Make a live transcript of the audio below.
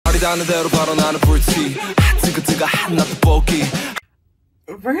말하는 대로 바로 나는 불티 뜨거뜨거 한나도 볶기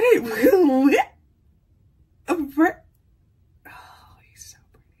Vernon really? Oh, he's so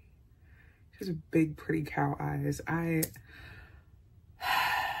pretty. He has big, pretty cow eyes.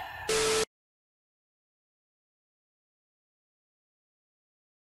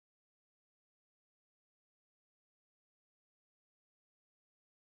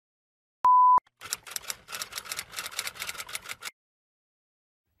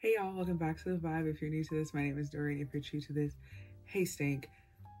 Hey y'all, welcome back to The Vibe. If you're new to this, my name is Dorian. If you're true to this, hey Stink.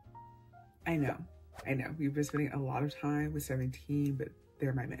 I know. We've been spending a lot of time with 17, but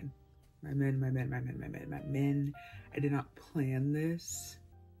they're my men. My men. I did not plan this.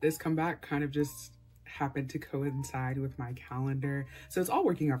 This comeback kind of just happened to coincide with my calendar. So it's all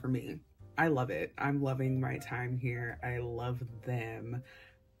working out for me. I love it. I'm loving my time here. I love them.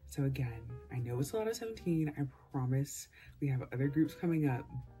 So again, I know it's a lot of 17. I promise we have other groups coming up,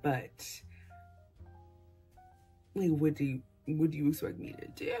 but like, what do you expect me to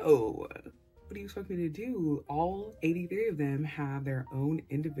do? What do you expect me to do? All 83 of them have their own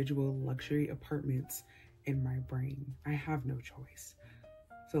individual luxury apartments in my brain. I have no choice.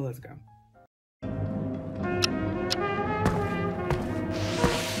 So let's go.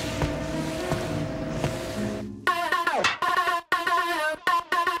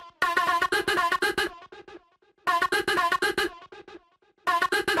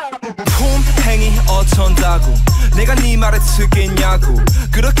 어쩐다고 내가 네 말에 듣겠냐고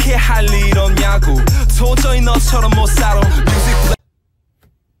그렇게 할 일 없냐고 도저히 너처럼 못 살아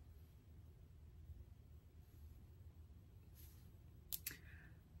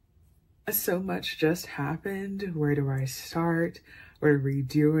So much just happened. Where do I start? What are we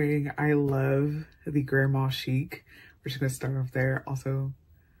doing? I love the grandma chic. We're just gonna start off there. Also,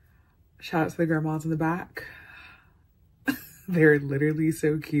 shout out to the grandmas in the back. They're literally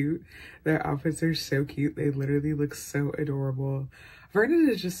so cute. Their outfits are so cute. They literally look so adorable. Vernon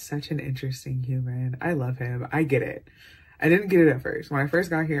is just such an interesting human. I love him. I get it. I didn't get it at first. When I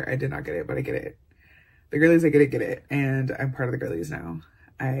first got here, I did not get it, but I get it. The girlies, I get it. And I'm part of the girlies now.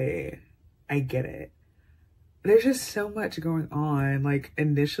 I get it. There's just so much going on. Like,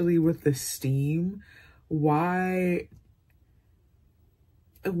 initially with the steam, why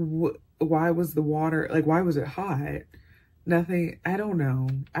was the water, like, why was it hot? Nothing, I don't know.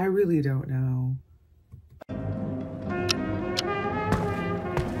 I really don't know.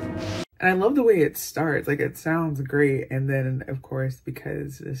 And I love the way it starts. Like, it sounds great. And then, of course,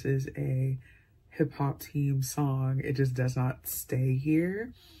 because this is a hip hop team song, it just does not stay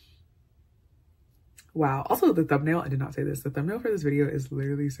here. Wow. Also, the thumbnail, I did not say this. The thumbnail for this video is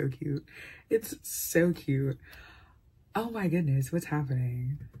literally so cute. It's so cute. Oh my goodness, what's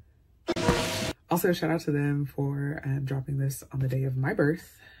happening? Also, shout out to them for dropping this on the day of my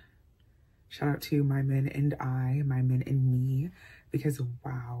birth. Shout out to my men and I, my men and me, because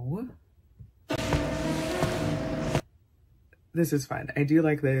wow. This is fun. I do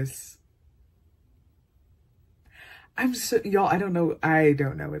like this. Y'all, I don't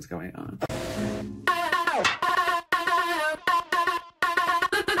know what's going on.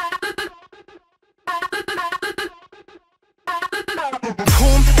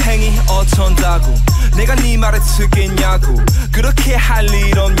 어쩐다고 내가 네 말에 듣겠냐고 그렇게 할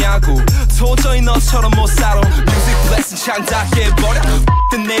일 없냐고 도저히 너처럼 못 살아 Music blessing 창작해버려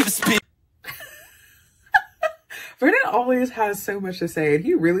The neighbors speak Vernon always has so much to say, and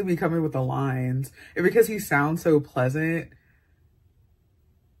he really be coming with the lines. And because he sounds so pleasant,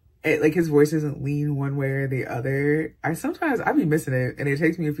 like his voice doesn't lean one way or the other. I be missing it, and it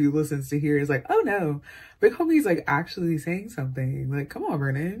takes me a few listens to hear. It's like, oh no, Big Homie's like actually saying something. Like, come on,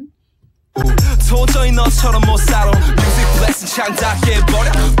 Vernon. 도저히 너처럼 못 살아 Music blessing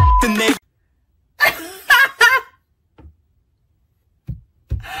창작해버려 The neighbors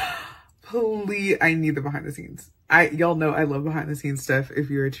Please, I need the behind the scenes. Y'all know I love behind the scenes stuff if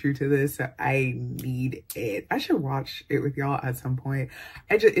you're true to this, so I need it. I should watch it with y'all at some point.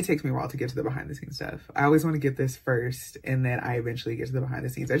 It takes me a while to get to the behind the scenes stuff. I always want to get this first, and then I eventually get to the behind the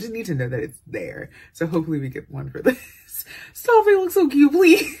scenes. I just need to know that it's there. So hopefully we get one for this. Stop, it looks so cute,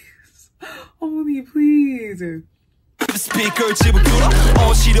 please. Only please. Speaker 집을 뚫어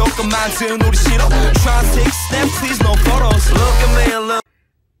어시력과 만든 우리 싫어 Try to take a snap, please no photos Look at me and look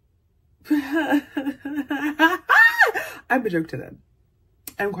I'm a joke to them.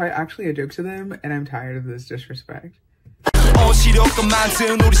 I'm quite actually a joke to them, and I'm tired of this disrespect.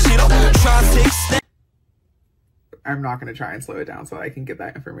 I'm not going to try and slow it down so I can get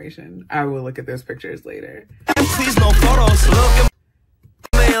that information. I will look at those pictures later. Please no photos.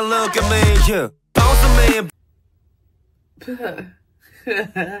 Look at me, yeah.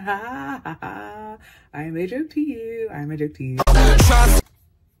 I am a joke to you. I am a joke to you.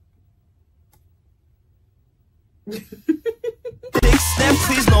 Snap,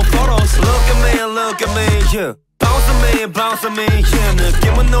 please, no photos. Look at me, yeah. Bounce on me, yeah.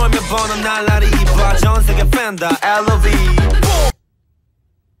 느낌은 놀면 보는 날라리 봐. 전 세계 팬다, LOV.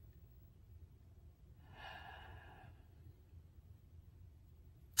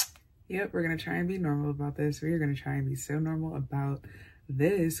 Yep, we're gonna try and be normal about this. We are gonna try and be so normal about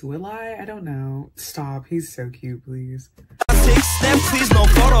this. Will I don't know. Stop. He's so cute, please. Snap, please, no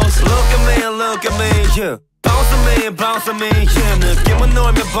photos. Look at me, yeah. Bounce on me, yeah. 느낌은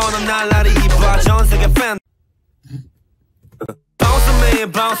놀면 보는 날라리 봐. 전 세계 팬.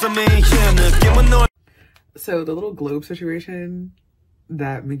 Bounce on me, yeah. 느낌은 놀. So the little globe situation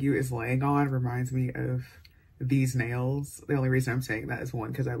that Mingyu is laying on reminds me of these nails. The only reason I'm saying that is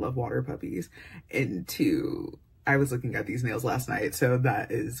one, because I love water puppies, and two, I was looking at these nails last night, so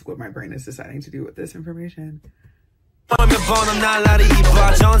that is what my brain is deciding to do with this information.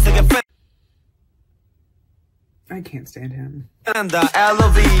 I can't stand him.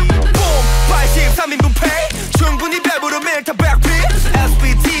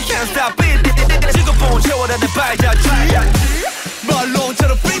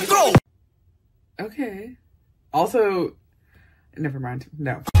 Okay. Also, never mind.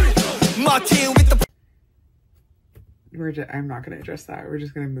 No. I'm not going to address that. We're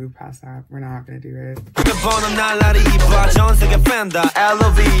just going to move past that. We're not going to do it.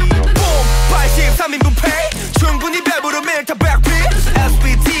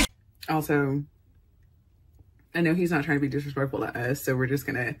 Also, I know he's not trying to be disrespectful to us, so we're just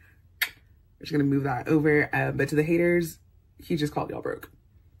gonna move that over. But to the haters, he just called y'all broke.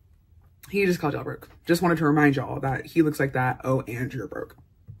 He just called y'all broke. Just wanted to remind y'all that he looks like that. Oh, and you're broke.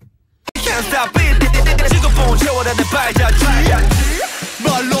 Can't stop it.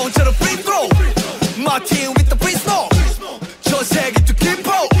 My team with the free snow. 저 세계 또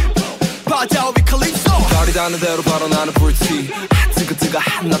김포. 바다 위 칼립소. 발이 닿는 대로 바로 나는 불티. 뜨거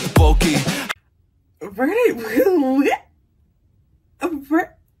한나도 볶기. Right? Really? Oh,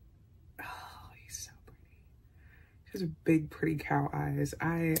 he's so pretty. He has big, pretty cow eyes.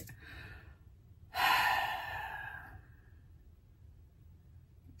 I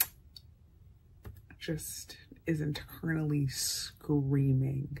just is internally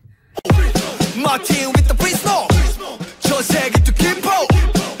screaming. My team with the free snow. 저 세계 또 김포.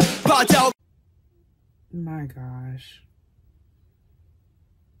 바다. My gosh.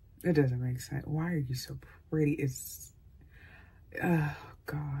 It doesn't make sense. Why are you so pretty? It's... Oh,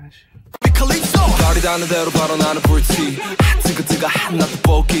 gosh.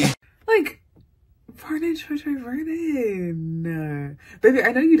 Like, Vernon, Vernon. Baby,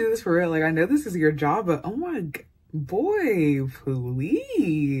 I know you do this for real. Like, I know this is your job, but oh my... Boy,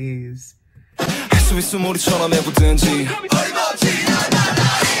 please.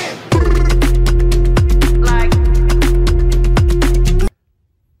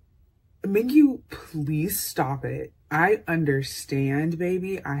 Mingyu, please stop it. I understand,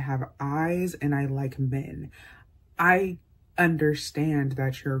 baby. I have eyes and I like men. I understand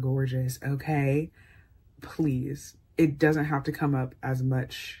that you're gorgeous, okay? Please. It doesn't have to come up as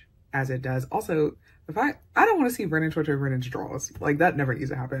much as it does. Also, the fact I don't want to see Vernon torture Vernon's draws. Like, that never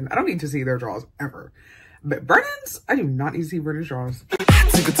needs to happen. I don't need to see their draws ever. But Vernon's, I do not need to see Vernon's draws.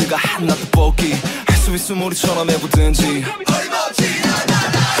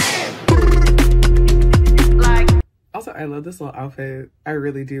 Also, I love this little outfit. I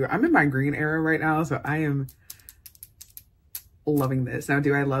really do. I'm in my green era right now, so I am loving this. Now,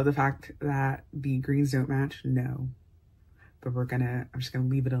 do I love the fact that the greens don't match? No. But I'm just gonna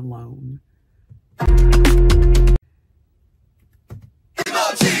leave it alone.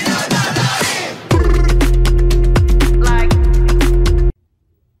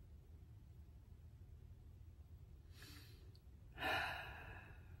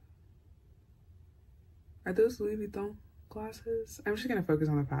 Are those Louis Vuitton glasses? I'm just gonna focus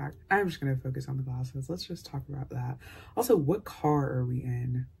on the fact. I'm just gonna focus on the glasses. Let's just talk about that. Also, what car are we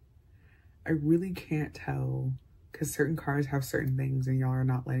in? I really can't tell, because certain cars have certain things and y'all are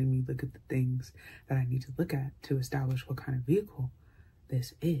not letting me look at the things that I need to look at to establish what kind of vehicle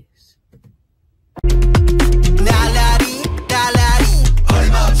this is.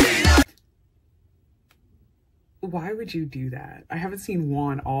 Why would you do that? I haven't seen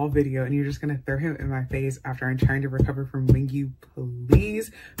Juan all video and you're just gonna throw him in my face after I'm trying to recover from Mingyu.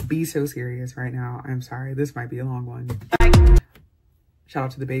 Please be so serious right now. I'm sorry, this might be a long one. Shout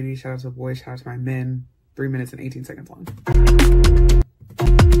out to the baby, shout out to the boys, shout out to my men. 3 minutes and 18 seconds long.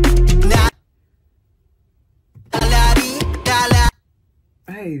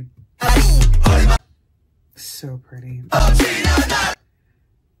 So pretty.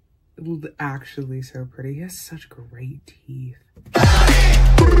 Actually so pretty. He has such great teeth.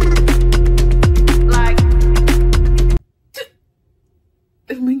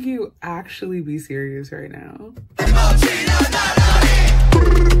 Link, you actually be serious right now.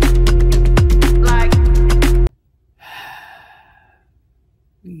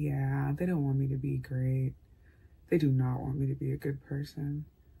 Yeah, they don't want me to be great. They do not want me to be a good person.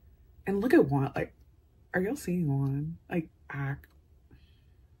 And look at Juan. Like, are y'all seeing Juan? Like, act.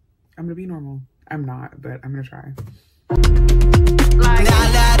 I'm gonna be normal. I'm not, but I'm gonna try.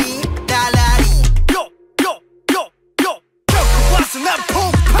 LALALI, LALALI. Yo, yo, yo, yo.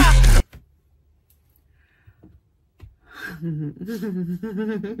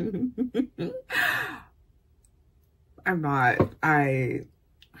 I'm not.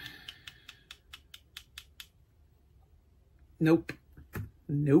 Nope.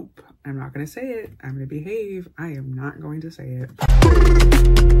 Nope. I'm not gonna say it. I'm gonna behave. I am not going to say it.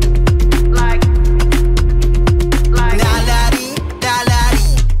 LALALI,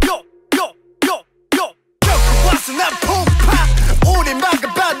 LALALI. Yo, yo, yo, yo.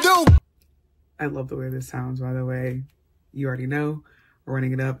 I love the way this sounds, by the way. You already know. We're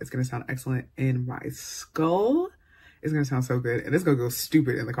running it up. It's gonna sound excellent in my skull. It's gonna sound so good. And it's gonna go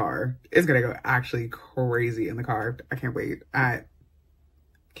stupid in the car. It's gonna go actually crazy in the car. I can't wait. I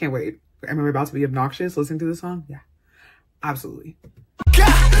can't wait. Am I about to be obnoxious listening to this song? Yeah, absolutely.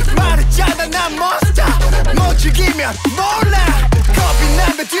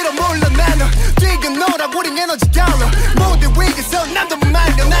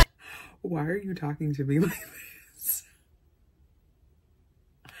 Why are you talking to me like this?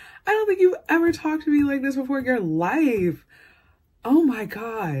 I don't think you've ever talked to me like this before in your life. Oh my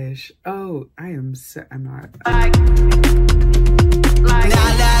gosh. Oh, I'm not.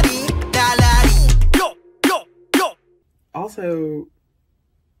 Also,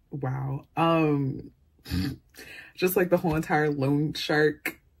 wow. Just like the whole entire loan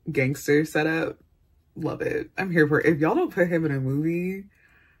shark gangster setup. Love it. I'm here for it. If y'all don't put him in a movie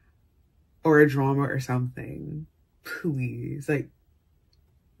or a drama or something, please, like,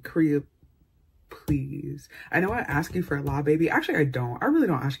 Korea, please. I know I ask you for a lot, baby. Actually, I don't. I really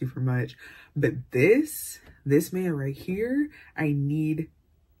don't ask you for much. But this man right here, I need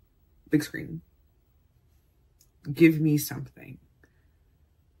big screen. Give me something.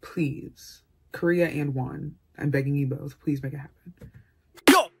 Please. Korea and Juan. I'm begging you both. Please make it happen.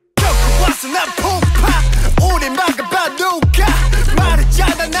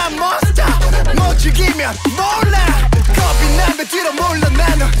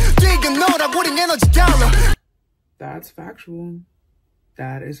 That's factual.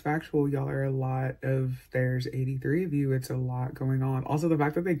 That is factual. Y'all are a lot of, there's 83 of you. It's a lot going on. Also, the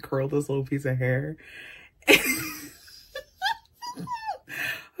fact that they curled this little piece of hair.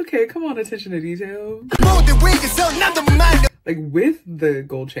 Okay, come on, attention to detail. Like with the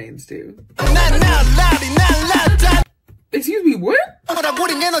gold chains too. Excuse me, what?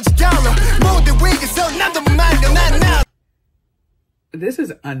 This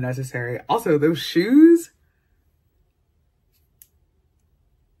is unnecessary. Also, those shoes.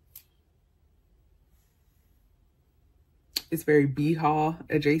 It's very B-Haul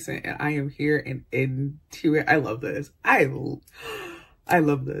adjacent, and I am here and into it. I love this. I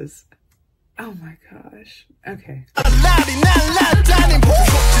love this. Oh my gosh. Okay.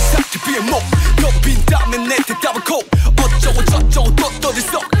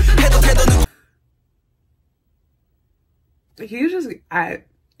 He's just,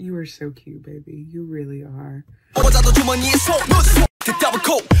 you are so cute, baby. You really are.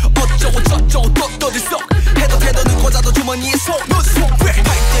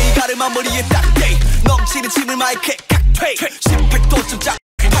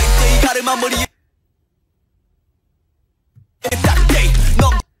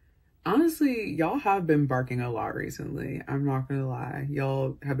 Honestly, y'all have been barking a lot recently. I'm not gonna lie.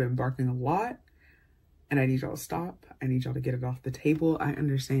 Y'all have been barking a lot, and I need y'all to stop. I need y'all to get it off the table. I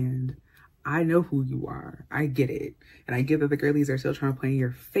understand. I know who you are. I get it. And I get that the girlies are still trying to play in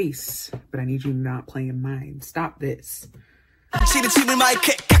your face, but I need you not playing in mine. Stop this.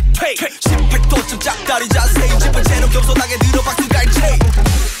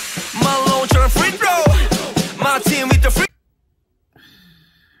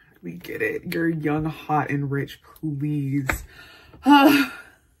 We get it. You're young, hot, and rich. Please.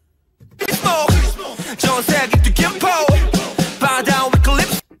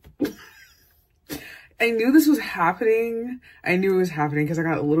 I knew this was happening. I knew it was happening because I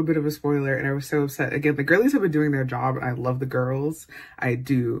got a little bit of a spoiler and I was so upset. Again, the girlies have been doing their job and I love the girls. I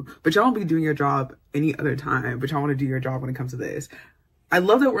do. But y'all don't be doing your job any other time. But y'all want to do your job when it comes to this. I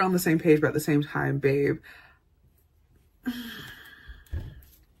love that we're on the same page, but at the same time, babe.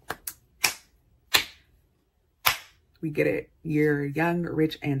 We get it. You're young,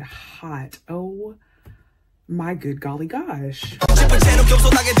 rich, and hot. Oh my good golly gosh.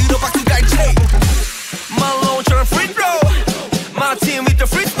 My team with the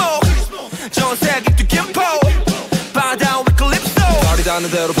free smoke. 전세기 또 김포. 바다 with calypso. 말이 닿는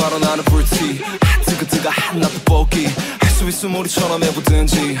대로 바로 나는 불티. 뜨거뜨거 한나도 볶기. 할 수 있으면 우리처럼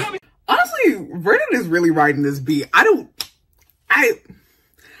해보든지. Honestly, Vernon is really riding this beat. I don't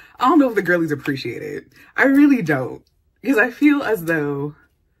know if the girlies appreciate it. I really don't. Because I feel as though,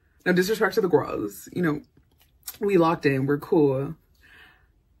 no disrespect to the girls, you know, we locked in, we're cool.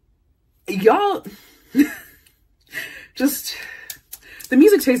 Y'all, just, the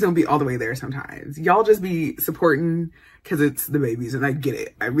music taste don't be all the way there sometimes. Y'all just be supporting because it's the babies, and I get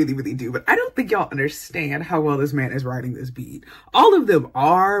it. I really, really do. But I don't think y'all understand how well this man is riding this beat. All of them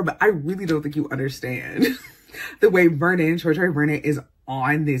are, but I really don't think you understand the way Vernon, Troy Vernon, is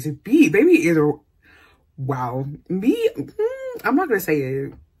on this beat. Baby is a, wow. Me, I'm not going to say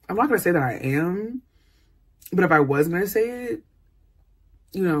it. I'm not going to say that I am. But if I was going to say it,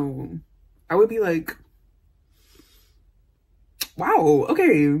 you know, I would be like, wow,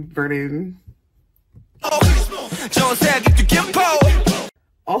 okay, Vernon.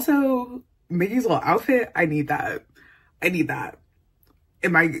 Also, Mickey's little outfit, I need that. I need that.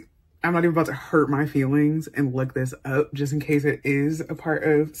 I'm not even about to hurt my feelings and look this up just in case it is a part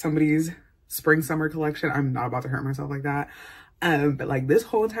of somebody's spring summer collection. I'm not about to hurt myself like that. But like this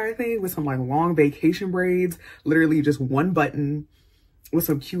whole entire thing with some like long vacation braids, literally just one button with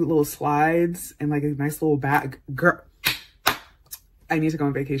some cute little slides and like a nice little bag. Girl, I need to go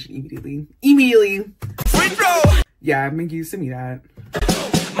on vacation immediately. Immediately. Free throw. Yeah, Minky, send me that.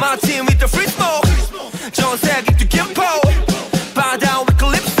 My team with the free smoke. 전세기 또 김포. 바다 with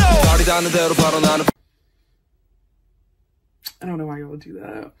calypso. I don't know why y'all do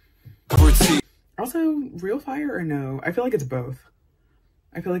that. Also, real fire or no? I feel like it's both.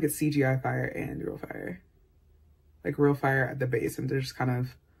 I feel like it's CGI fire and real fire. Like real fire at the base and they're just kind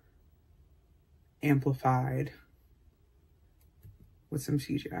of amplified with some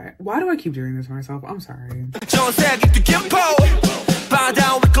CGI. Why do I keep doing this to myself? I'm sorry.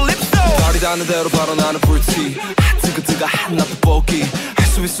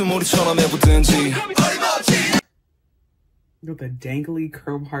 With the dangly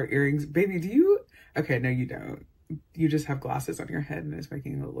chrome heart earrings. Baby, do you? Okay, no, you don't. You just have glasses on your head and it's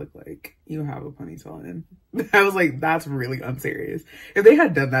making it look like you have a ponytail in. I was like, that's really unserious. If they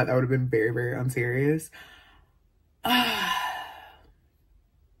had done that, that would have been very, very unserious. I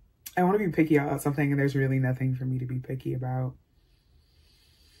want to be picky about something and there's really nothing for me to be picky about.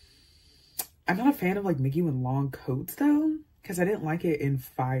 I'm not a fan of like Mickey with long coats though, because I didn't like it in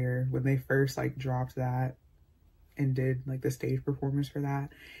Fire when they first like dropped that and did like the stage performance for that.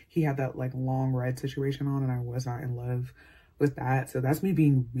 He had that like long red situation on and I was not in love with that. So that's me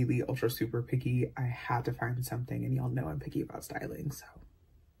being really ultra super picky. I had to find something and y'all know I'm picky about styling. So,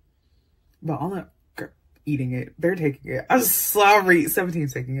 but all that eating it, they're taking it. I'm sorry.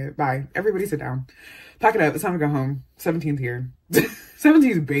 17's taking it. Bye. Everybody sit down. Pack it up. It's time to go home. 17's here.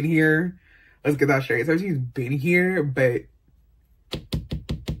 17's been here. Let's get that straight. 17's been here, but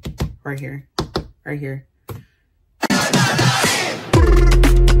right here. Right here.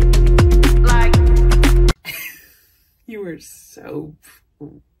 You were so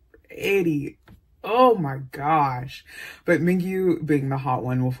pretty. Oh my gosh. But Mingyu being the hot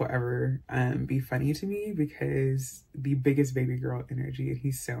one will forever be funny to me because the biggest baby girl energy and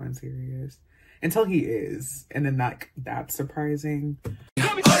he's so unserious. Until he is. And then that's surprising.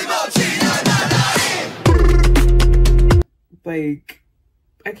 Like,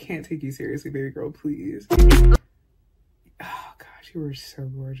 I can't take you seriously, baby girl, please. Oh gosh, you were so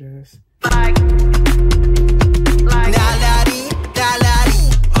gorgeous.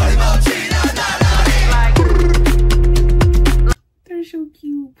 They're so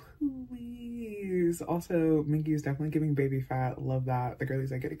cute, please. Also, Minky is definitely giving baby fat. Love that. The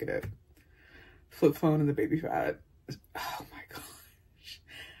girlies, I get it. Flip phone and the baby fat. Oh my gosh.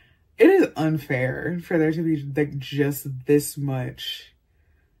 It is unfair for there to be like just this much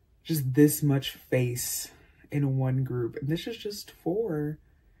face in one group. And this is just 4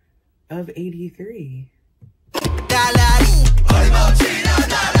 of 83.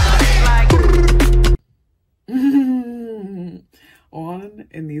 On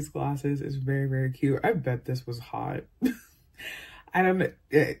in these glasses is very, very cute. I bet this was hot. I don't know.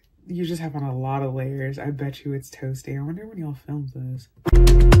 You just have on a lot of layers. I bet you it's toasty. I wonder when y'all filmed this.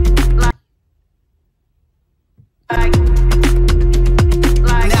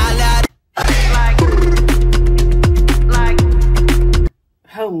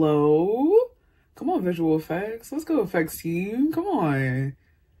 Hello? Come on, visual effects. Let's go, effects team. Come on.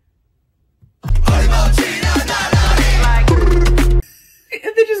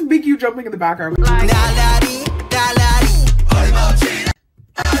 And they just make you jumping in the background.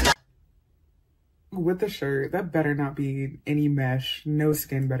 With the shirt, that better not be any mesh. No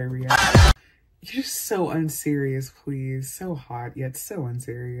skin better react. You're just so unserious, please. So hot, yet so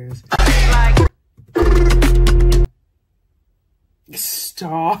unserious.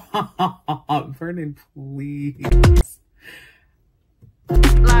 Stop, Vernon, please.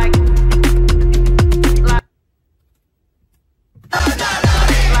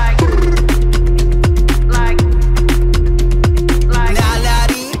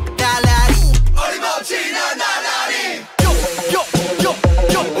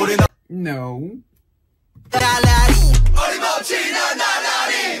 No.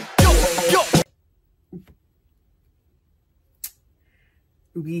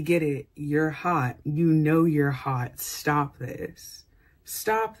 We get it. You're hot. You know you're hot. Stop this.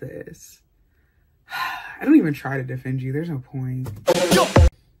 Stop this. I don't even try to defend you. There's no point.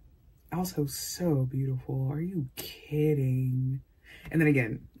 Also, so beautiful. Are you kidding? And then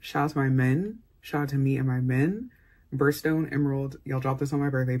again, shout out to my men. Shout out to me and my men. Birthstone, Emerald. Y'all dropped this on my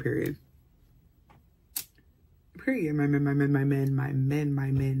birthday, period. Period. My men.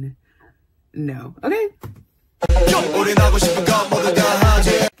 No. Okay.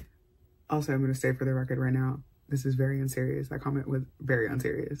 Also, I'm going to say for the record right now, this is very unserious. That comment was very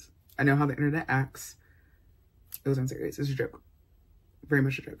unserious. I know how the internet acts. It was unserious. It's a joke. Very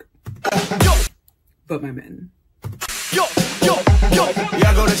much a joke. But my men.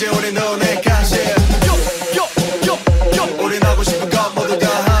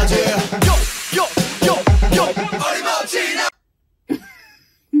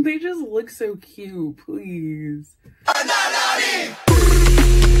 They just look so cute, please.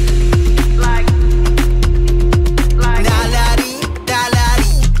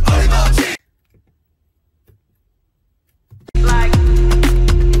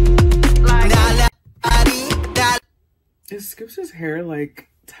 Is Skips' hair like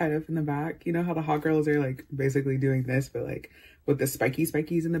tied up in the back? You know how the hot girls are like basically doing this, but like with the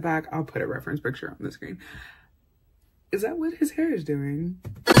spikies in the back? I'll put a reference picture on the screen. Is that what his hair is doing?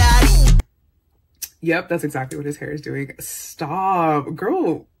 Yep, that's exactly what his hair is doing. Stop,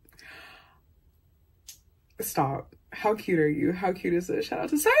 girl. Stop. How cute are you? How cute is this? Shout out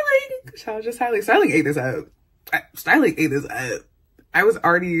to Styling. Shout out to Styling. Styling ate this up. Styling ate this up. I was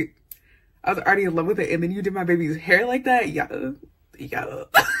already in love with it, and then you did my baby's hair like that. Yeah.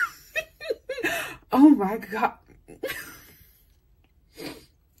 Oh my god.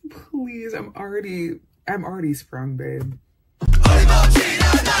 Please, I'm already sprung, babe.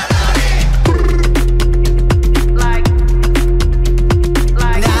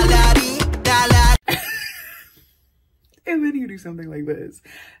 And then you do something like this.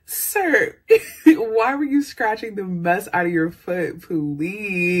 Sir, why were you scratching the mess out of your foot,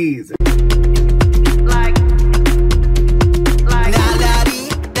 please?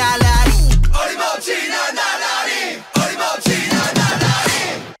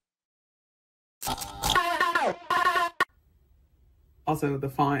 Also, the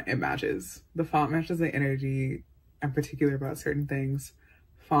font, it matches. The font matches the energy. I'm particular about certain things.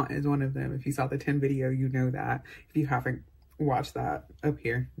 Font is one of them. If you saw the 10 video, you know that. If you haven't watched that, up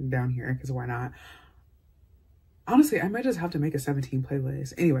here, down here, because why not? Honestly, I might just have to make a 17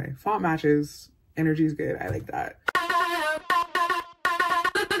 playlist. Anyway, font matches. Energy is good. I like that.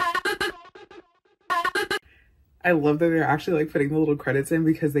 I love that they're actually like putting the little credits in,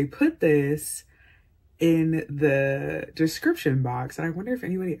 because they put this in the description box, and I wonder if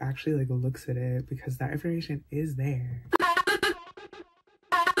anybody actually like looks at it, because that information is there.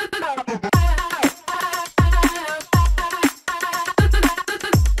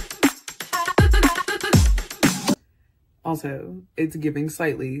 Also, it's giving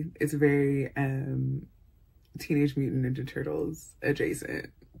slightly. It's very Teenage Mutant Ninja Turtles adjacent.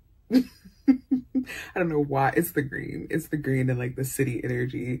 I don't know why. It's the green. It's the green and like the city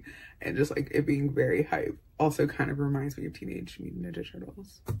energy, and just like it being very hype. Also kind of reminds me of Teenage Mutant Ninja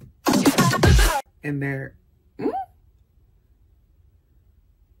Turtles. And they're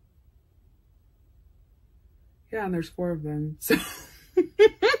yeah, and there's 4 of them. So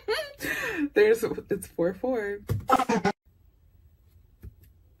it's 4-4.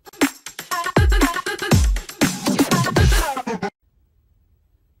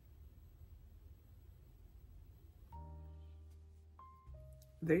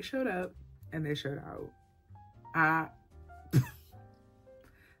 they showed up and they showed out.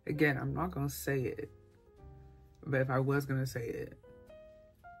 Again, I'm not gonna say it, but if I was gonna say it,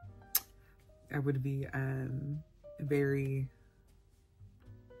 I would be very,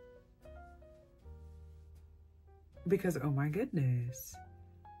 because oh my goodness,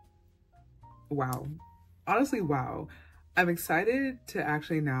 wow, honestly, wow. I'm excited to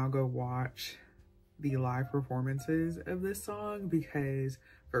actually now go watch the live performances of this song, because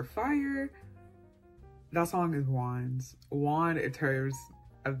for Fire, that song is Juan's. Juan, in terms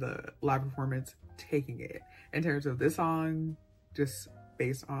of the live performance, taking it. In terms of this song, just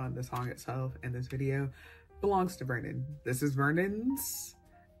based on the song itself and this video, belongs to Vernon. This is Vernon's.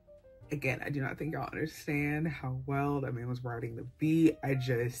 Again, I do not think y'all understand how well that man was riding the beat.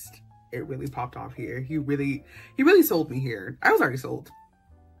 It really popped off here. He really sold me here. I was already sold.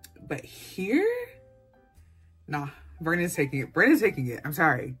 But here, nah, Vernon's taking it. Brandon's taking it. I'm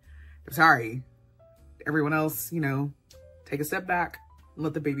sorry. Everyone else, you know, take a step back and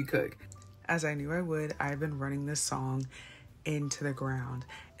let the baby cook. As I knew I would, I've been running this song into the ground.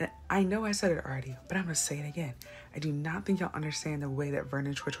 And I know I said it already, but I'm gonna say it again. I do not think y'all understand the way that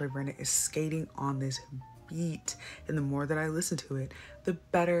Vernon Troy Vernon is skating on this beat. And the more that I listen to it, the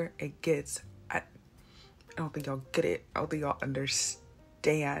better it gets. I don't think y'all get it. I don't think y'all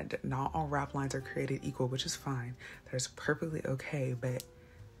understand. Not all rap lines are created equal, which is fine. That is perfectly okay. But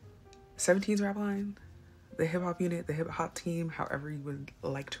 17's rap line, the hip hop unit, the hip hop team, however you would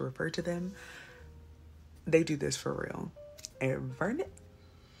like to refer to them, they do this for real. And Vernon,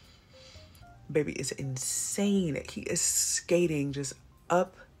 baby, is insane. He is skating just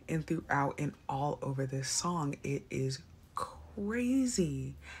up and throughout and all over this song. It is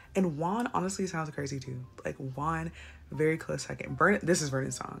crazy. And Juan honestly sounds crazy too. Like Juan, very close second. Vernon, this is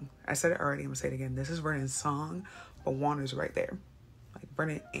Vernon's song. I said it already, I'm gonna say it again. This is Vernon's song, but Juan is right there. Like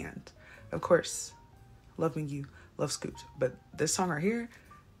Vernon, and of course, Love Me You, Love Scoops. But this song right here,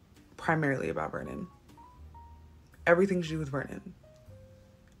 primarily about Vernon. Everything to do with Vernon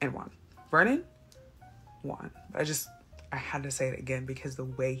and Juan. Vernon, Juan. I had to say it again because the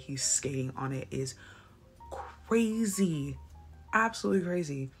way he's skating on it is crazy. Absolutely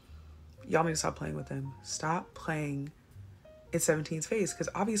crazy. Y'all need to stop playing with him. Stop playing in 17's face, because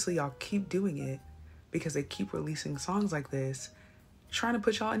obviously y'all keep doing it because they keep releasing songs like this, trying to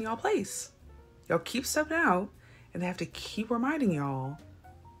put y'all in y'all place. Y'all keep stepping out and they have to keep reminding y'all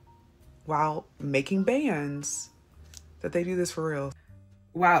while making bands that they do this for real.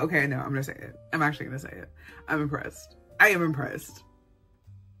 Wow, okay, no, I'm gonna say it. I'm actually gonna say it. I'm impressed. I am impressed.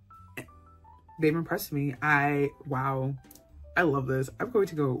 They've impressed me. Wow, I love this. I'm going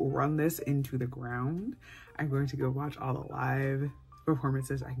to go run this into the ground. I'm going to go watch all the live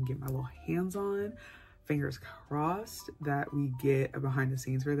performances I can get my little hands on. Fingers crossed that we get a behind the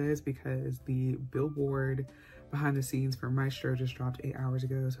scenes for this, because the Billboard behind the scenes for Maestro just dropped 8 hours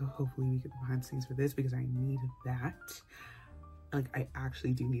ago. So hopefully we get the behind the scenes for this, because I need that. Like, I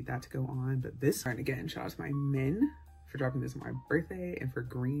actually do need that to go on. But this, and again, shout out to my men for dropping this on my birthday, and for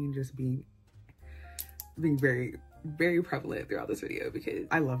Green just being very, very prevalent throughout this video, because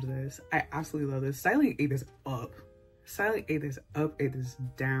I loved this. I absolutely love this. Styling ate this up. Styling ate this up, ate this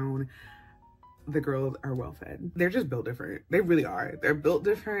down. The girls are well fed. They're just built different. They really are. They're built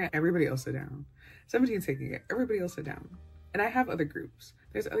different. Everybody else sit down. 17's taking it. Everybody else sit down. And I have other groups.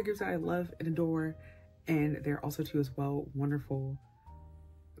 There's other groups that I love and adore, and they're also too as well wonderful.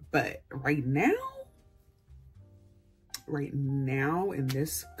 But right now in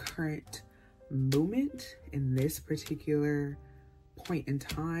this current moment, in this particular point in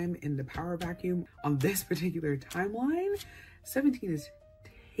time in the power vacuum, on this particular timeline, 17 is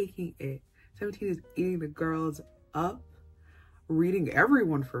taking it. 17 is eating the girls up, reading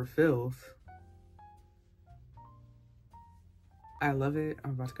everyone for filth. I love it.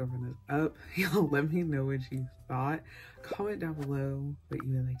 I'm about to go run this up. Y'all let me know what you thought. Comment down below what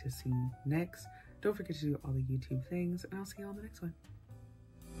you would like to see next. Don't forget to do all the YouTube things, and I'll see you on the next one.